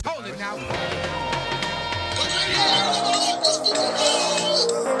out.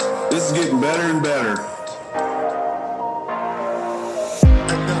 This is getting better and better.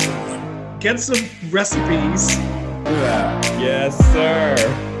 Get some recipes. Yeah. Yes, sir.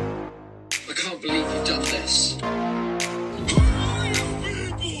 I can't believe you've done this.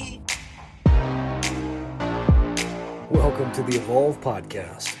 Welcome to the Evolve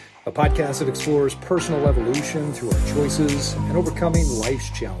Podcast, a podcast that explores personal evolution through our choices and overcoming life's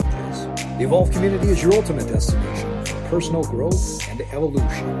challenges. The Evolve community is your ultimate destination for personal growth and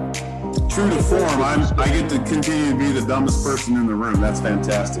evolution. True to form, I get to continue to be the dumbest person in the room. That's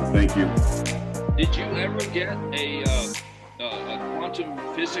fantastic. Thank you. Did you ever get a quantum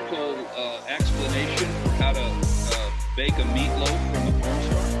physical explanation for how to bake a meatloaf from a porn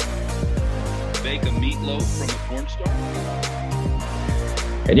star? Bake a meatloaf from a porn star?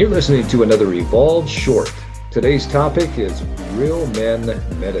 And you're listening to another Evolve Short. Today's topic is Real Men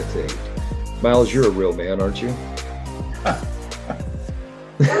Meditate. Miles, you're a real man, aren't you? I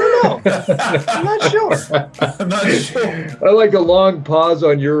don't know. I'm not sure. I'm not sure. I like the long pause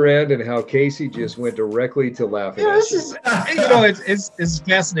on your end and how Casey just went directly to laughing. Yeah, at this you. is, it's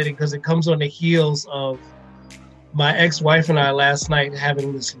fascinating because it comes on the heels of my ex-wife and I last night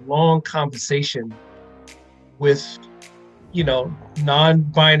having this long conversation with,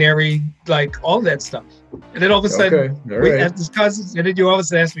 non-binary, like all that stuff. And then all of a sudden, we had this conversation, and then you all of a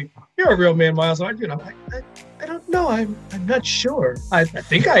sudden ask me, "You're a real man, Miles, aren't you?" And I'm like, I don't know. I'm not sure. I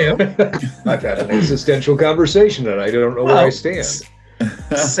think I am. I've had an existential conversation and I don't know where I stand.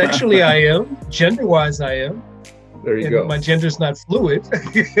 Sexually, I am. Gender-wise, I am. There you go. My gender's not fluid.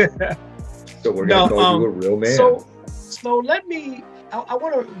 So we're going to call you a real man. So I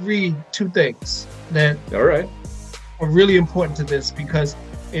want to read two things that all right. are really important to this because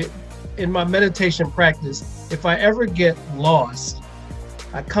in my meditation practice, if I ever get lost,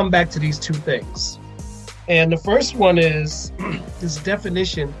 I come back to these two things. And the first one is this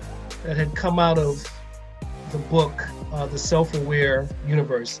definition that had come out of the book, The Self-Aware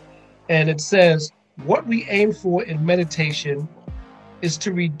Universe. And it says, what we aim for in meditation is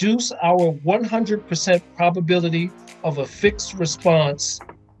to reduce our 100% probability of a fixed response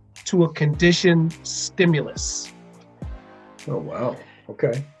to a conditioned stimulus. Oh, wow.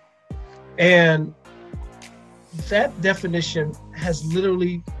 Okay. And that definition has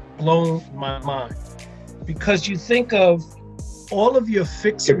literally blown my mind because you think of all of your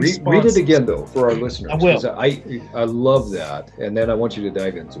fixed responses. Read it again, though, for our listeners. I will. I love that. And then I want you to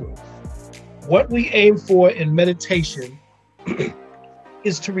dive into it. What we aim for in meditation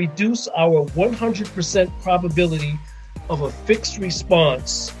is to reduce our 100% probability of a fixed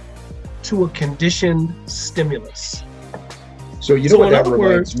response to a conditioned stimulus. So what that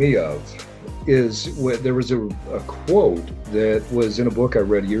reminds me of is there was a quote that was in a book I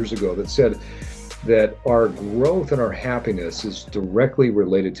read years ago that said that our growth and our happiness is directly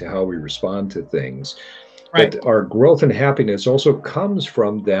related to how we respond to things. Right. But our growth and happiness also comes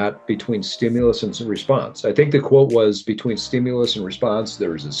from that between stimulus and response. I think the quote was between stimulus and response,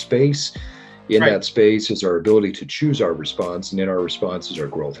 there is a space. In that space is our ability to choose our response, and in our response is our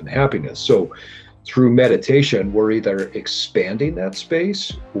growth and happiness. So through meditation, we're either expanding that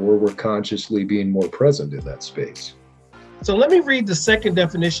space or we're consciously being more present in that space. So let me read the second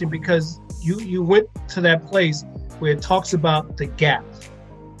definition because you went to that place where it talks about the gap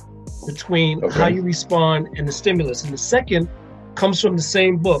between how you respond and the stimulus. And the second comes from the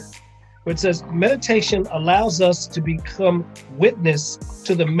same book, where it says, meditation allows us to become witness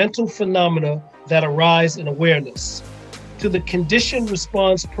to the mental phenomena that arise in awareness, to the conditioned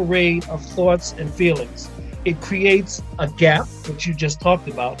response parade of thoughts and feelings. It creates a gap, which you just talked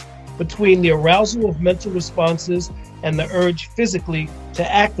about, between the arousal of mental responses and the urge physically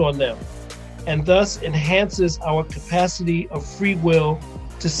to act on them, and thus enhances our capacity of free will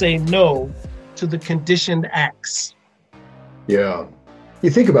to say no to the conditioned acts. Yeah. You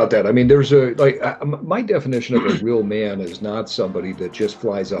think about that. I mean, there's my definition of a real man is not somebody that just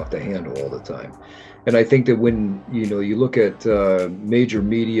flies off the handle all the time. And I think that when, you look at major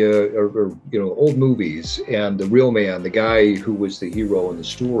media or old movies, and the real man, the guy who was the hero in the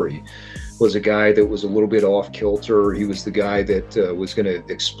story, was a guy that was a little bit off kilter. He was the guy that was going to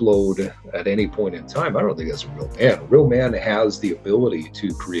explode at any point in time. I don't think that's a real man. A real man has the ability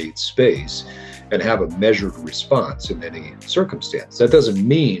to create space and have a measured response in any circumstance. That doesn't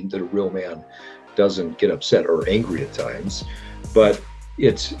mean that a real man doesn't get upset or angry at times, but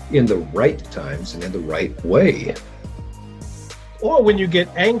it's in the right times and in the right way. Or when you get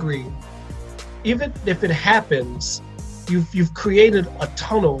angry, even if it happens, you've created a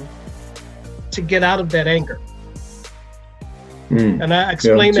tunnel to get out of that anger. And I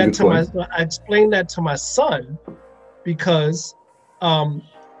explained that to my son because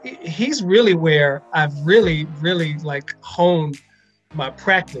he's really where I've really like honed my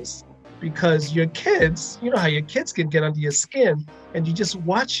practice, because your kids, you know how your kids can get under your skin, and you just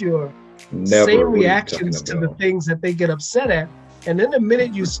watch your same reactions to the things that they get upset at. And then the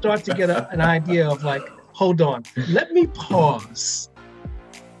minute you start to get an idea of like, hold on, let me pause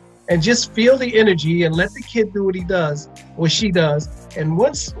and just feel the energy and let the kid do what he does or she does. And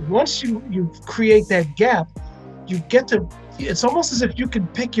once you create that gap, you get to, it's almost as if you can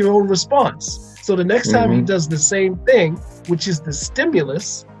pick your own response. So the next time he does the same thing, which is the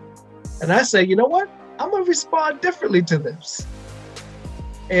stimulus, and I say, you know what, I'm gonna respond differently to this.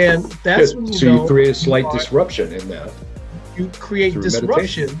 And that's when you create a slight disruption in that. You create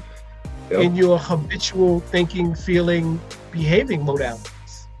disruption in your habitual thinking, feeling, behaving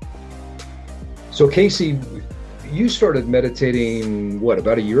modalities. So Casey, you started meditating, what,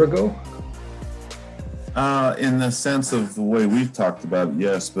 about a year ago? In the sense of the way we've talked about it,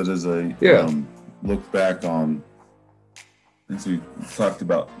 yes. But as I look back on, as we talked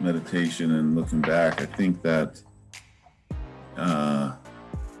about meditation and looking back, I think that an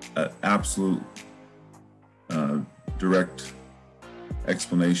absolute direct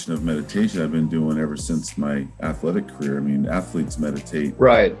explanation of meditation I've been doing ever since my athletic career. I mean, athletes meditate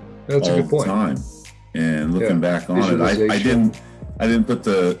That's all a good point. The time. And looking back on it, I didn't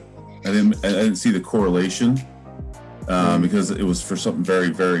see the correlation because it was for something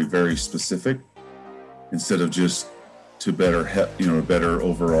very, very, very specific, instead of just to better a better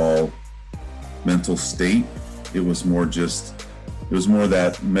overall mental state. It was more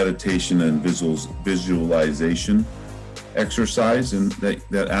that meditation and visualization exercise and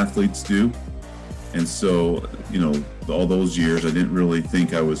that athletes do. And so, all those years I didn't really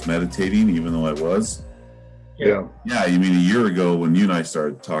think I was meditating, even though I was. Yeah. You mean a year ago when you and I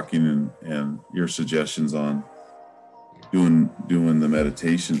started talking and your suggestions on doing the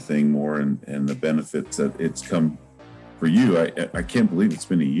meditation thing more and the benefits that it's come for you. I can't believe it's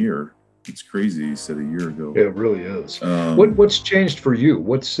been a year. It's crazy you said a year ago. It really is. What's changed for you?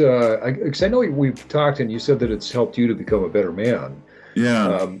 Because I know we've talked and you said that it's helped you to become a better man.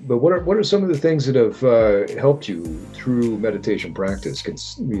 Yeah. But what are some of the things that have helped you through meditation practice,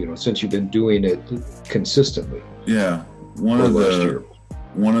 since you've been doing it consistently? Yeah. One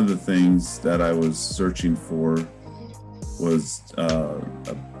of the things that I was searching for was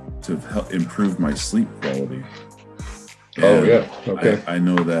to help improve my sleep quality. And Okay. I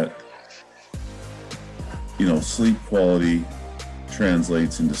know that sleep quality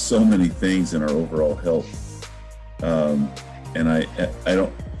translates into so many things in our overall health. And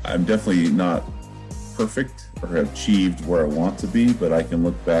I'm definitely not perfect or have achieved where I want to be, but I can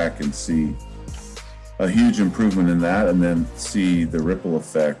look back and see a huge improvement in that, and then see the ripple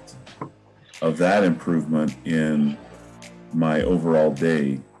effect of that improvement in my overall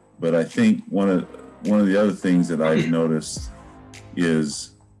day. But I think one of the other things that I've noticed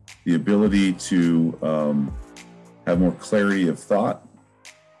is the ability to have more clarity of thought,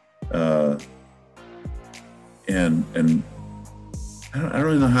 and I don't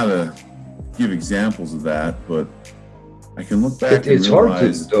really know how to give examples of that, but I can look back and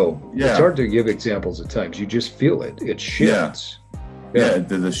realize, it's hard to give examples at times. You just feel it. It shifts.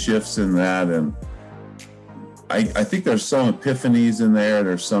 The shifts in that, and I think there's some epiphanies in there.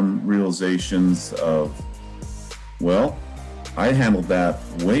 There's some realizations of, well, I handled that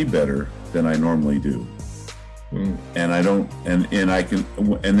way better than I normally do. And I don't, and I can,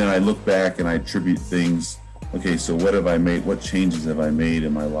 and then I look back and I attribute things. Okay, so what have I made? What changes have I made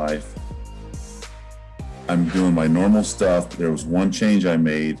in my life? I'm doing my normal stuff. There was one change I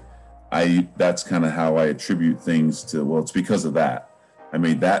made. That's kind of how I attribute things to, well, it's because of that. I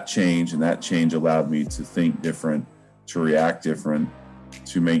made that change, and that change allowed me to think different, to react different,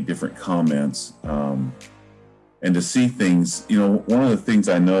 to make different comments, and to see things. One of the things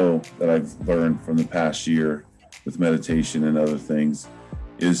I know that I've learned from the past year with meditation and other things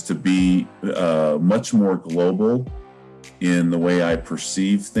is to be much more global in the way I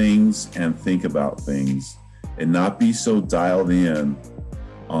perceive things and think about things, and not be so dialed in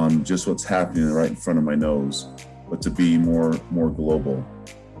on just what's happening right in front of my nose, but to be more global,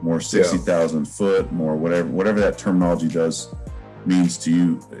 more 60,000 foot, more whatever that terminology means to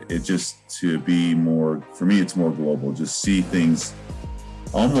you. It just to be more, for me, it's more global. Just see things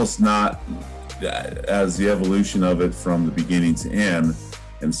almost not as the evolution of it from the beginning to end,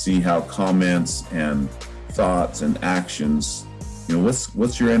 and see how comments and thoughts and actions,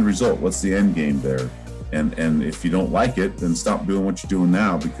 what's your end result? What's the end game there? And if you don't like it, then stop doing what you're doing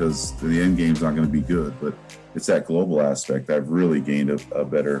now, because the end game's not going to be good. But it's that global aspect I've really gained a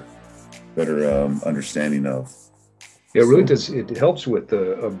better understanding of. It really does. It helps with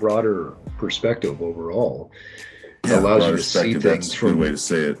a broader perspective overall. It allows you to see things. That's a good way to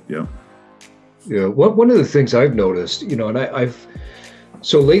say it. Yeah. Yeah. One of the things I've noticed, and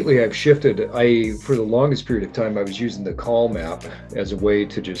so lately I've shifted. For the longest period of time, I was using the Calm app as a way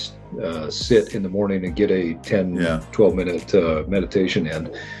to just sit in the morning and get a 10, 12 minute meditation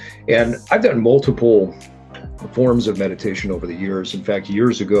in. And I've done multiple forms of meditation over the years. In fact,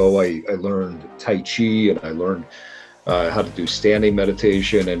 years ago, I learned Tai Chi, and I learned how to do standing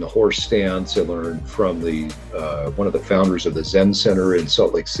meditation and the horse stance. I learned from one of the founders of the Zen Center in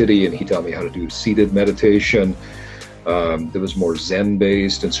Salt Lake City, and he taught me how to do seated meditation. That was more Zen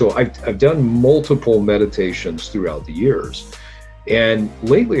based. And so I've done multiple meditations throughout the years. And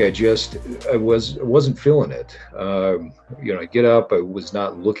lately I wasn't feeling it. I get up, I was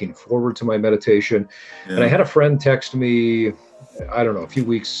not looking forward to my meditation. Yeah. And I had a friend text me, I don't know, a few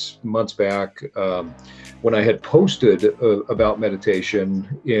months back, when I had posted about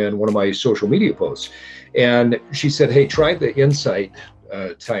meditation in one of my social media posts. And she said, hey, try the Insight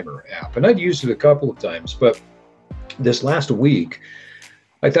Timer app. And I'd used it a couple of times, but this last week,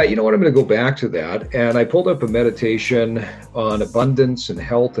 I thought, you know what, I'm going to go back to that. And I pulled up a meditation on abundance and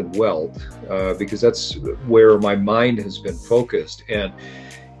health and wealth, because that's where my mind has been focused. And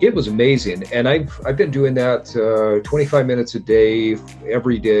it was amazing. And I've been doing that 25 minutes a day,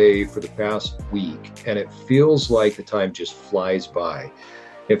 every day for the past week. And it feels like the time just flies by.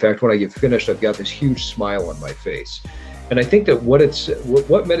 In fact, when I get finished, I've got this huge smile on my face. And I think that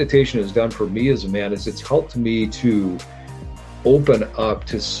what meditation has done for me as a man is it's helped me to open up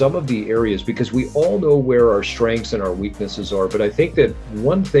to some of the areas, because we all know where our strengths and our weaknesses are. But I think that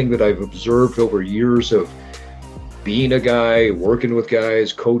one thing that I've observed over years of being a guy, working with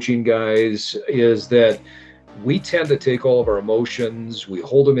guys, coaching guys, is that we tend to take all of our emotions, we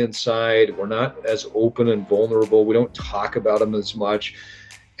hold them inside, we're not as open and vulnerable, we don't talk about them as much.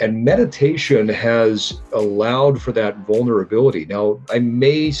 And meditation has allowed for that vulnerability. Now, I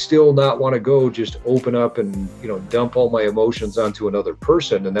may still not want to go just open up and, dump all my emotions onto another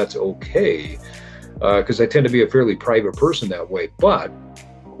person, and that's okay, because I tend to be a fairly private person that way. But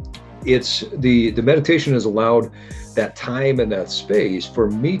it's the meditation has allowed that time and that space for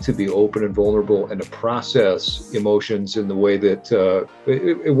me to be open and vulnerable and to process emotions in the way that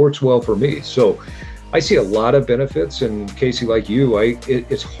it works well for me. So I see a lot of benefits, and Casey, like you,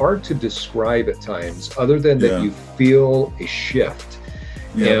 it's hard to describe at times, other than that you feel a shift.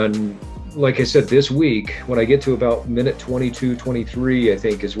 Yeah. And like I said, this week, when I get to about minute 22, 23, I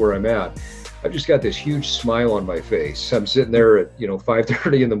think is where I'm at, I've just got this huge smile on my face. I'm sitting there at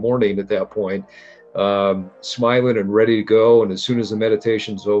 5:30 in the morning at that point, smiling and ready to go. And as soon as the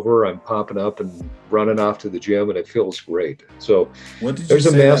meditation's over, I'm popping up and running off to the gym, and it feels great. So there's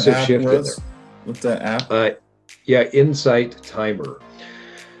a massive shift in there. What's that app? Insight Timer.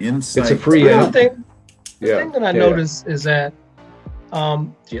 Insight. It's a free app. The thing that I notice is that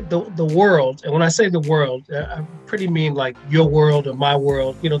the world, and when I say the world, I pretty mean like your world or my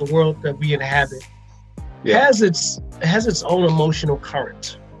world, the world that we inhabit, has its own emotional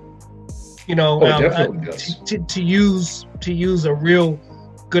current. Definitely does. To use a real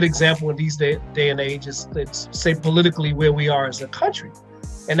good example in these day and age is, let's say, politically where we are as a country.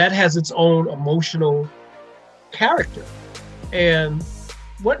 And that has its own emotional character. And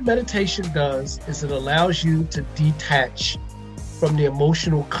what meditation does is it allows you to detach from the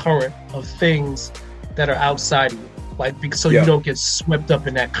emotional current of things that are outside of you, you don't get swept up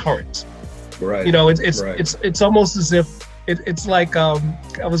in that current. Right. It's almost as if it's like I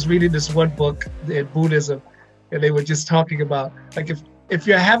was reading this one book in Buddhism, and they were just talking about, like, if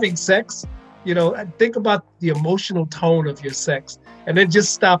you're having sex, think about the emotional tone of your sex, and then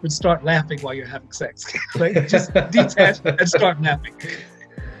just stop and start laughing while you're having sex. Just detach and start laughing.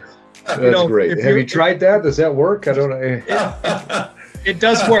 That's great. Have you tried that? Does that work? I don't know. It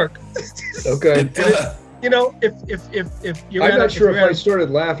does work. Okay. If you're I'm not sure if I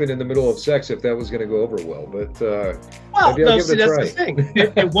started laughing in the middle of sex, if that was going to go over well, but maybe I'll give it a try. That's the thing.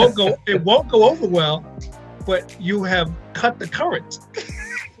 It won't go over well, but you have cut the current.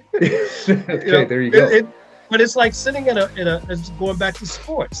 Okay, there you go. But it's like sitting going back to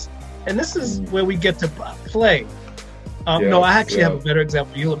sports, and this is where we get to play. I actually have a better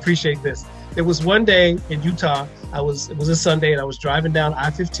example. You'll appreciate this. There was one day in Utah. It was a Sunday, and I was driving down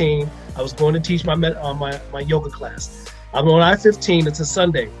I-15. I was going to teach my yoga class. I'm on I-15. It's a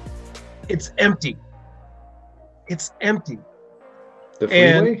Sunday. It's empty. The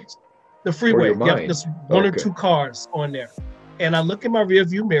freeway? The freeway. your mind? Yep, there's one or Okay. two cars on there. And I look in my rear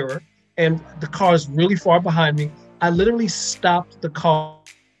view mirror and the car is really far behind me. I literally stopped the car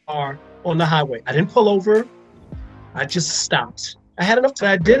on the highway. I didn't pull over. I just stopped. I had enough time.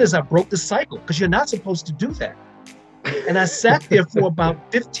 What I did is I broke the cycle because you're not supposed to do that. And I sat there for about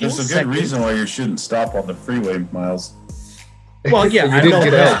 15 There's a seconds. good reason why you shouldn't stop on the freeway, Miles. Well, yeah, You I didn't know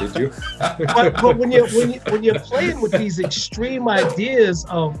get that. out, did you? But when you're playing with these extreme ideas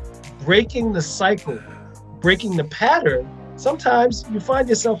of breaking the cycle, breaking the pattern, sometimes you find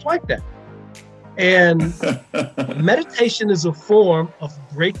yourself like that. And meditation is a form of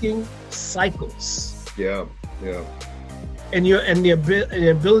breaking cycles. Yeah. And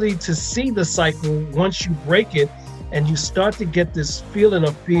the ability to see the cycle once you break it, and you start to get this feeling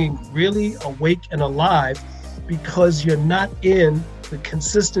of being really awake and alive because you're not in the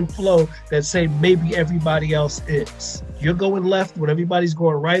consistent flow that say maybe everybody else is. You're going left when everybody's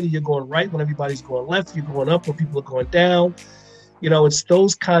going right, or you're going right when everybody's going left. You're going up when people are going down. It's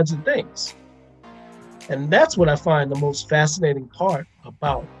those kinds of things. And that's what I find the most fascinating part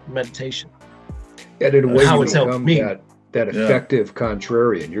about meditation. And in a way, How you it's helped become me. that effective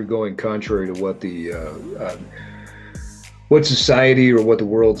contrarian. You're going contrary to what the what society or what the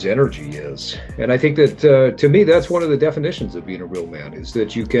world's energy is. And I think that to me, that's one of the definitions of being a real man, is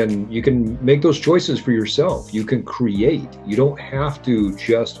that you can make those choices for yourself. You can create. You don't have to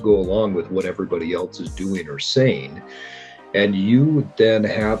just go along with what everybody else is doing or saying. And you then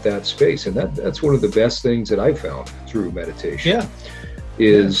have that space. And that's one of the best things that I've found through meditation.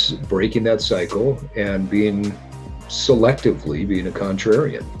 Is breaking that cycle and selectively being a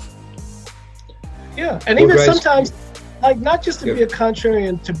contrarian. Yeah, and Well, even guys, sometimes, like, not just to be a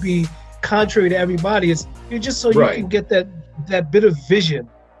contrarian, to be contrary to everybody. It's just so you can get that bit of vision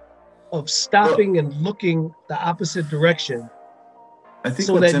of stopping and looking the opposite direction. I think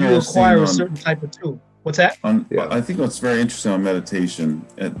so what's that you interesting acquire a certain type of tool. What's that? I think what's very interesting on meditation,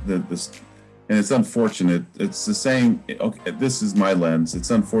 and it's unfortunate. It's the same. Okay, this is my lens.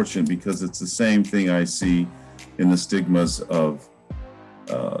 It's unfortunate because it's the same thing I see in the stigmas of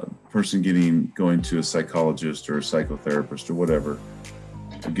person going to a psychologist or a psychotherapist or whatever,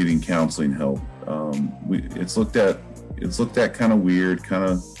 or getting counseling help. It's looked at kind of weird, kind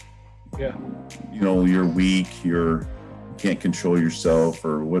of, you're weak, you can't control yourself,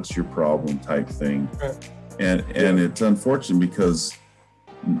 or what's your problem type thing. Right. And it's unfortunate because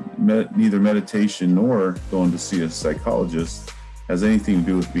neither meditation nor going to see a psychologist has anything to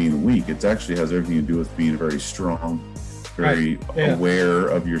do with being weak. It actually has everything to do with being very strong, very aware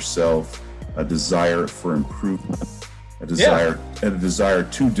of yourself, a desire for improvement, a desire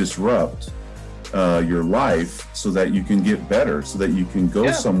to disrupt your life so that you can get better, so that you can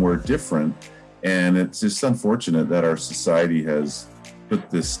go somewhere different. And it's just unfortunate that our society has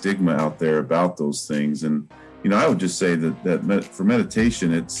put this stigma out there about those things. And I would just say that for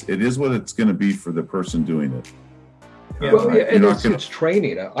meditation, it is what it's going to be for the person doing it. And it's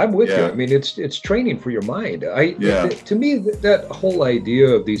training. I'm with you. I mean, it's training for your mind. To me, that whole idea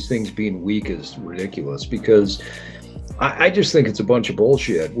of these things being weak is ridiculous, because I just think it's a bunch of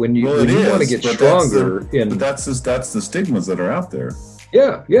bullshit. When you want to get stronger, that's the stigmas that are out there.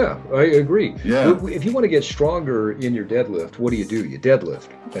 Yeah, I agree. Yeah. If you want to get stronger in your deadlift, what do? You deadlift,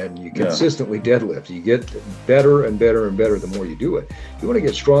 and you consistently deadlift. You get better and better and better the more you do it. You want to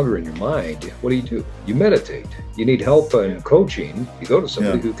get stronger in your mind, what do? You meditate. You need help and coaching. You go to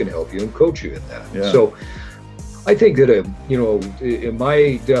somebody who can help you and coach you in that. Yeah. So I think that, in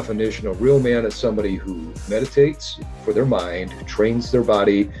my definition, a real man is somebody who meditates for their mind, trains their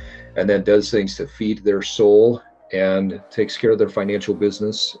body, and then does things to feed their soul and takes care of their financial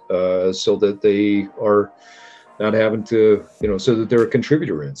business, so that they are not having to, so that they're a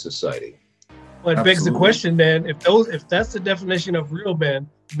contributor in society. Well, it begs the question, then, if that's the definition of real men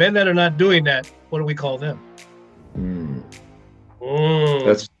that are not doing that, what do we call them?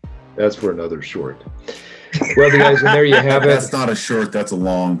 That's for another short. Well, guys, and there you have it. That's not a short, that's a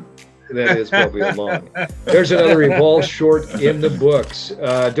long. That is probably a long. There's another Evolve short in the books.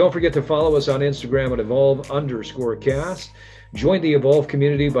 Don't forget to follow us on Instagram at Evolve_cast. Join the Evolve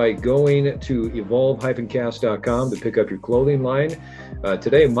community by going to evolve-cast.com to pick up your clothing line.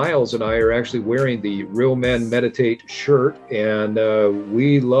 Today, Miles and I are actually wearing the Real Men Meditate shirt, and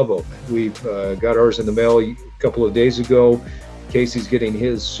we love them. We've got ours in the mail a couple of days ago. Casey's getting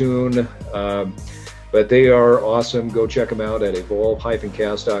his soon. But they are awesome. Go check them out at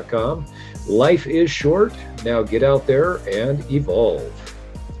evolve-cast.com. Life is short. Now get out there and evolve.